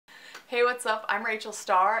Hey, what's up? I'm Rachel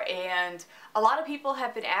Starr, and a lot of people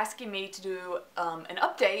have been asking me to do an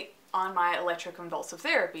update on my electroconvulsive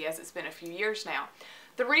therapy, as it's been a few years now.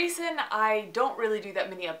 The reason I don't really do that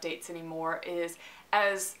many updates anymore is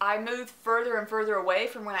as I move further and further away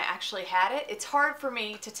from when I actually had it, it's hard for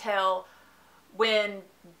me to tell when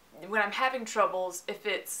I'm having troubles if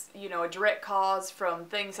it's, you know, a direct cause from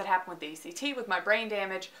things that happen with the ECT, with my brain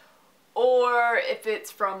damage, or if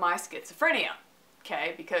it's from my schizophrenia.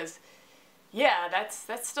 Okay, because yeah,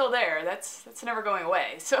 that's still there. That's never going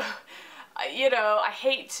away. So, you know, I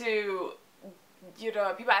hate to, you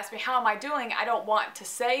know, people ask me, how am I doing? I don't want to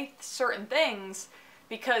say certain things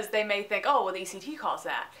because they may think, oh, well, the ECT caused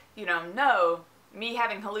that. You know, no, me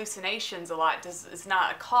having hallucinations a lot is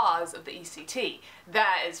not a cause of the ECT.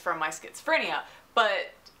 That is from my schizophrenia.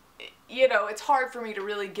 But, you know, it's hard for me to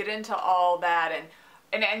really get into all that,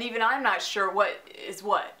 and even I'm not sure what is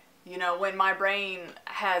what. You know, when my brain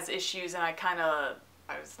has issues and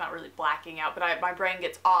it's not really blacking out, but my brain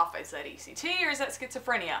gets off, is that ECT or is that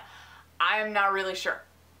schizophrenia? I'm not really sure.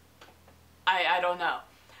 I don't know.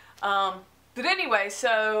 But anyway,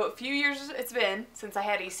 so a few years it's been since I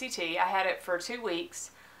had ECT. I had it for 2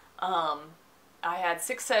 weeks. I had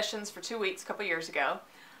 6 sessions for 2 weeks a couple years ago.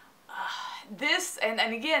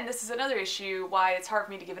 And again, this is another issue why it's hard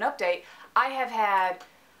for me to give an update. I have had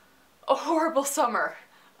a horrible summer.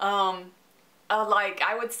 Like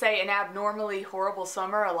I would say an abnormally horrible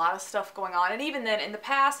summer, a lot of stuff going on. And even then, in the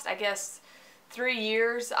past, I guess 3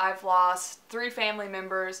 years, I've lost 3 family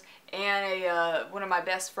members, and one of my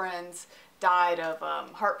best friends died of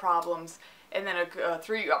heart problems, and then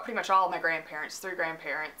pretty much all of my grandparents, 3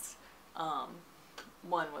 grandparents.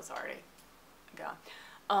 One was already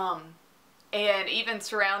gone. And even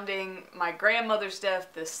surrounding my grandmother's death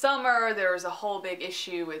this summer, there was a whole big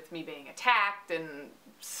issue with me being attacked and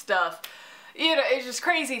stuff. You know, it's just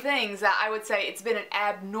crazy things that I would say it's been an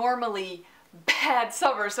abnormally bad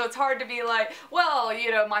summer. So it's hard to be like, well,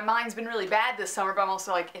 you know, my mind's been really bad this summer, but I'm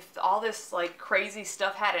also like, if all this like crazy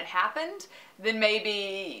stuff hadn't happened, then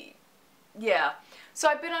maybe, yeah. So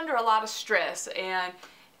I've been under a lot of stress, and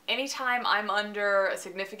anytime I'm under a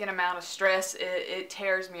significant amount of stress, it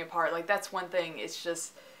tears me apart. Like, that's one thing. It's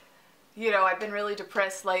just, you know, I've been really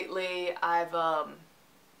depressed lately. I've,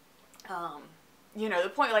 you know, the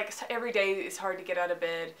point, like, every day is hard to get out of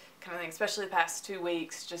bed kind of thing, especially the past 2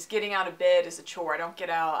 weeks. Just getting out of bed is a chore.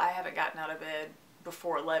 I haven't gotten out of bed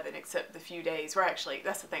before 11, except the few days where actually,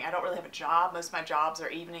 that's the thing, I don't really have a job. Most of my jobs are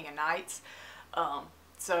evening and nights.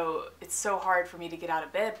 So it's so hard for me to get out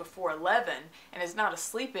of bed before 11, and it's not a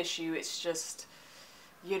sleep issue. It's just,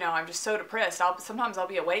 you know, I'm just so depressed. Sometimes I'll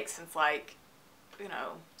be awake since like, you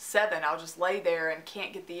know, 7. I'll just lay there and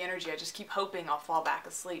can't get the energy. I just keep hoping I'll fall back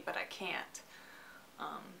asleep, but I can't.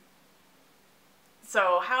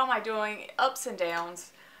 So how am I doing? Ups and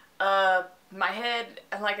downs. My head,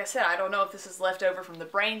 and like I said, I don't know if this is left over from the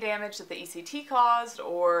brain damage that the ECT caused,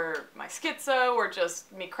 or my schizo, or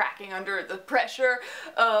just me cracking under the pressure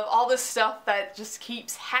of all this stuff that just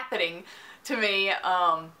keeps happening to me.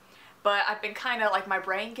 But I've been kind of like, my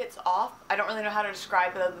brain gets off. I don't really know how to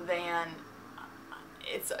describe it other than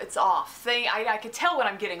it's off. I could tell when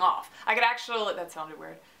I'm getting off. I could actually, that sounded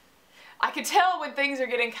weird. I could tell when things are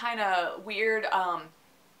getting kind of weird.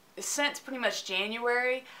 Since pretty much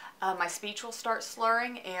January, my speech will start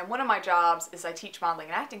slurring, and one of my jobs is I teach modeling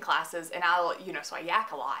and acting classes, and so I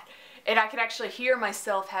yak a lot. And I could actually hear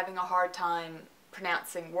myself having a hard time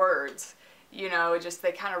pronouncing words. You know,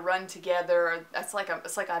 they kind of run together. It's like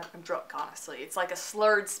I'm drunk, honestly. It's like a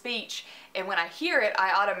slurred speech, and when I hear it,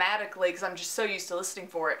 I automatically, because I'm just so used to listening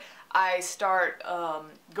for it, I start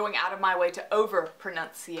going out of my way to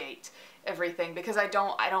over-pronunciate everything, because I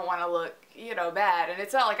don't want to look, you know, bad. And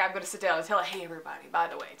it's not like I'm going to sit down and tell, hey everybody, by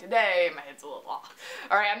the way, today my head's a little off.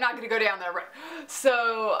 Alright, I'm not going to go down that road.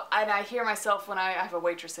 So, and I hear myself when I have a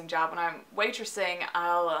waitressing job. When I'm waitressing,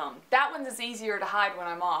 that one is easier to hide when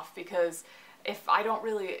I'm off, because if I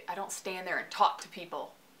don't stand there and talk to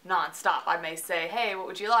people non-stop. I may say, hey, what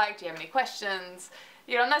would you like? Do you have any questions?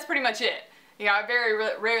 You know, and that's pretty much it. You know, I very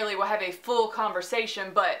rarely will have a full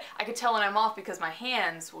conversation, but I could tell when I'm off because my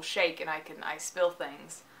hands will shake and I spill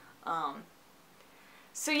things.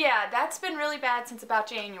 So yeah, that's been really bad since about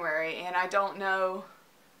January, and I don't know,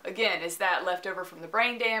 again, is that left over from the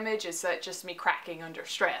brain damage? Is that just me cracking under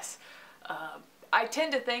stress? I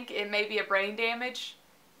tend to think it may be a brain damage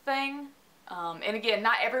thing. And again,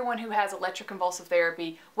 not everyone who has electroconvulsive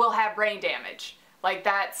therapy will have brain damage. Like,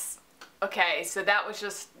 that's okay, so that was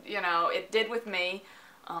just, you know, it did with me.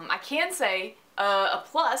 I can say a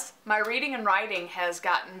plus, my reading and writing has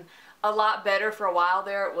gotten a lot better. For a while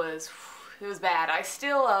there, it was it was bad. I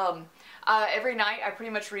still, every night I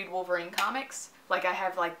pretty much read Wolverine comics. Like I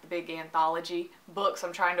have like the big anthology books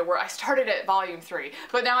I'm trying to work. I started at volume 3,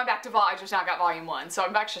 but now I'm back to I just now got volume 1. So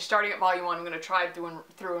I'm actually starting at volume 1. I'm going to try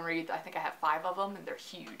through and read. I think I have 5 of them and they're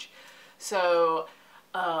huge. So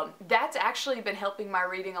that's actually been helping my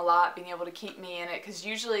reading a lot, being able to keep me in it, because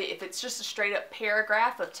usually if it's just a straight up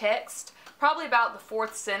paragraph of text, probably about the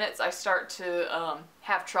 4th sentence I start to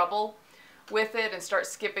have trouble with it and start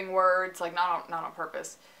skipping words, like not on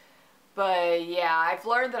purpose. But yeah, I've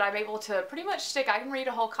learned that I'm able to pretty much stick, I can read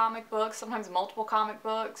a whole comic book, sometimes multiple comic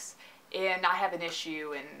books, and not have an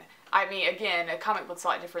issue. And I mean, again, a comic book's a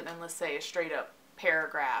lot different than, let's say, a straight up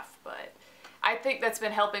paragraph, but I think that's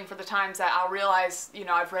been helping for the times that I'll realize, you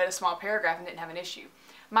know, I've read a small paragraph and didn't have an issue.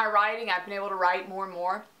 My writing, I've been able to write more and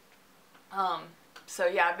more. So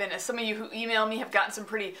yeah, some of you who email me have gotten some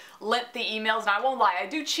pretty lengthy emails, and I won't lie, I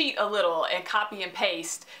do cheat a little and copy and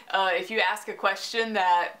paste. If you ask a question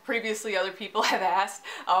that previously other people have asked,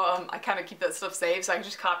 I kind of keep that stuff saved, so I can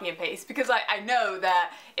just copy and paste, because I know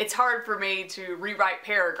that it's hard for me to rewrite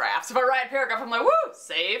paragraphs. If I write a paragraph, I'm like, woo,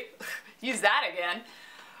 save, use that again.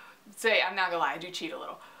 Say, I'm not gonna lie, I do cheat a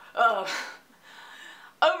little.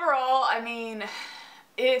 Overall, I mean,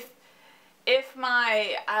 if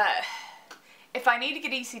I need to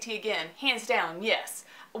get ECT again, hands down, yes.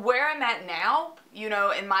 Where I'm at now, you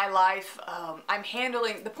know, in my life,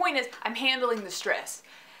 the point is, I'm handling the stress.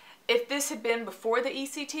 If this had been before the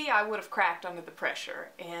ECT, I would have cracked under the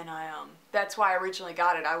pressure, and that's why I originally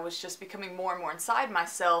got it. I was just becoming more and more inside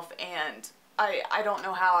myself, and I don't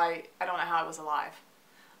know how I was alive.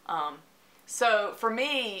 So for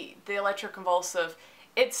me, the electroconvulsive,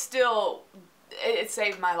 it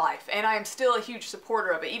saved my life, and I am still a huge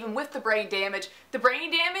supporter of it. Even with the brain damage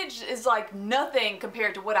is like nothing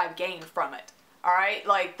compared to what I've gained from it. Alright,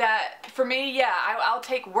 like that, for me, yeah, I'll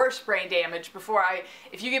take worse brain damage before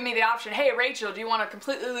if you give me the option, hey Rachel, do you want to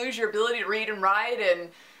completely lose your ability to read and write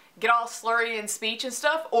and get all slurry in speech and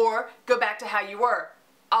stuff, or go back to how you were?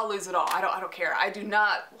 I'll lose it all. I don't care. I do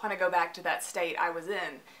not want to go back to that state I was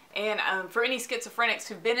in. And for any schizophrenics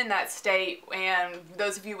who've been in that state, and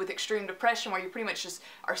those of you with extreme depression where you pretty much just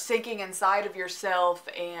are sinking inside of yourself,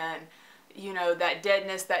 and you know, that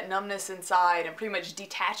deadness, that numbness inside, and pretty much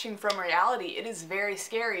detaching from reality, it is very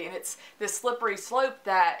scary, and it's this slippery slope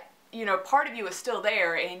that, you know, part of you is still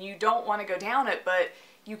there and you don't want to go down it, but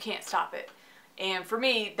you can't stop it. And for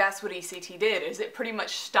me, that's what ECT did, is it pretty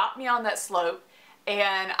much stopped me on that slope.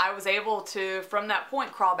 And I was able to, from that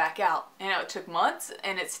point, crawl back out. And it took months,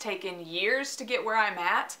 and it's taken years to get where I'm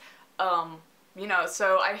at. You know,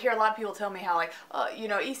 so I hear a lot of people tell me how, like, you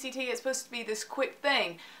know, ECT is supposed to be this quick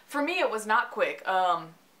thing. For me, it was not quick.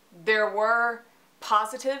 There were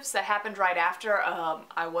positives that happened right after.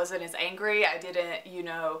 I wasn't as angry. I didn't, you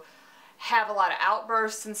know, have a lot of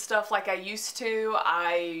outbursts and stuff like I used to.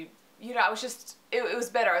 You know, I was just, it was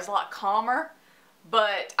better. I was a lot calmer.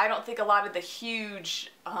 But I don't think a lot of the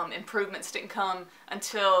huge improvements didn't come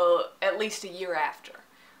until at least a year after.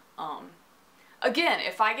 Again,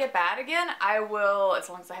 if I get bad again, I will, as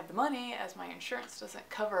long as I have the money, as my insurance doesn't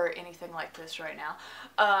cover anything like this right now.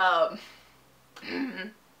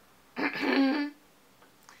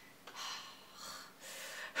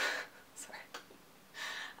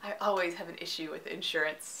 I always have an issue with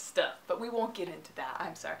insurance stuff, but we won't get into that.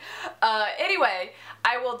 I'm sorry. Anyway,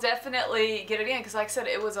 I will definitely get it in, because like I said,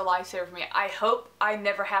 it was a lifesaver for me. I hope I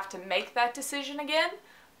never have to make that decision again,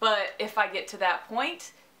 but if I get to that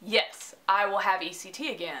point, yes, I will have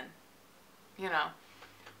ECT again. You know,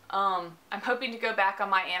 I'm hoping to go back on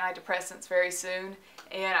my antidepressants very soon,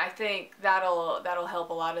 and I think that'll help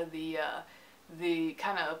a lot of the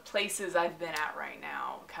kind of places I've been at right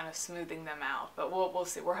now, kind of smoothing them out. But we'll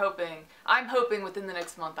see. I'm hoping within the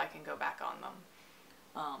next month I can go back on them.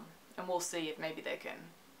 And we'll see if maybe they can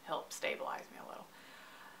help stabilize me a little.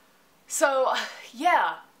 So,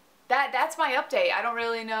 yeah, that's my update. I don't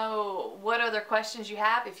really know what other questions you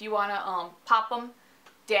have. If you want to pop them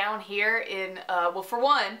down here in, well, for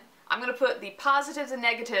one, I'm going to put the positives and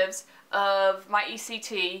negatives of my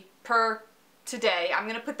ECT per today. I'm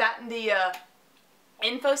going to put that in the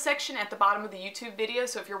info section at the bottom of the YouTube video.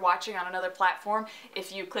 So if you're watching on another platform,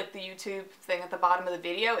 if you click the YouTube thing at the bottom of the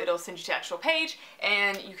video, it'll send you to the actual page,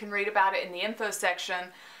 and you can read about it in the info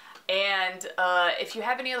section. And if you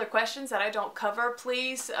have any other questions that I don't cover,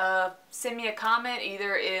 please send me a comment,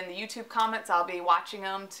 either in the YouTube comments, I'll be watching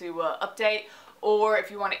them to update, or if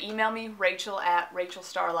you want to email me,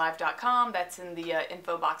 rachel@rachelstarlive.com. That's in the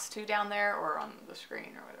info box too down there, or on the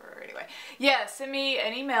screen, or whatever. Anyway, yeah, send me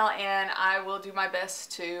an email and I will do my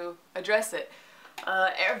best to address it.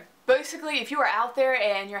 But basically, if you are out there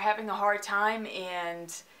and you're having a hard time,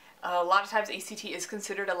 and a lot of times ECT is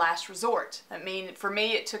considered a last resort. I mean, for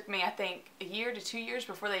me, it took me, I think, a year to 2 years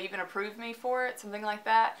before they even approved me for it, something like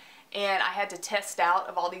that. And I had to test out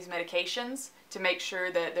of all these medications to make sure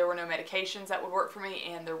that there were no medications that would work for me,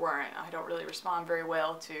 and there weren't. I don't really respond very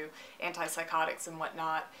well to antipsychotics and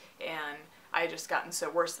whatnot, and I had just gotten so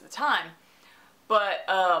worse at the time. But,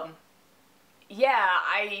 yeah,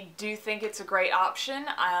 I do think it's a great option.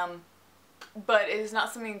 But it is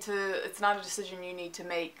not something it's not a decision you need to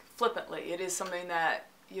make flippantly. It is something that,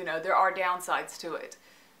 you know, there are downsides to it.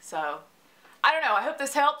 So, I don't know. I hope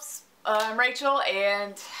this helps. I'm Rachel,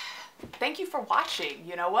 and thank you for watching.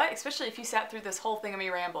 You know what? Especially if you sat through this whole thing of me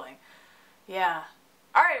rambling. Yeah.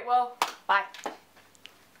 Alright, well, bye.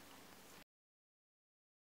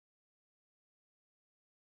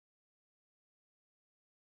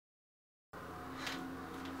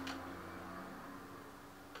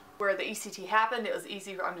 Where the ECT happened, it was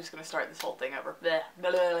easy. I'm just going to start this whole thing over. Bleh,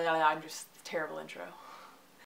 blah, blah, blah, blah. I'm just terrible intro.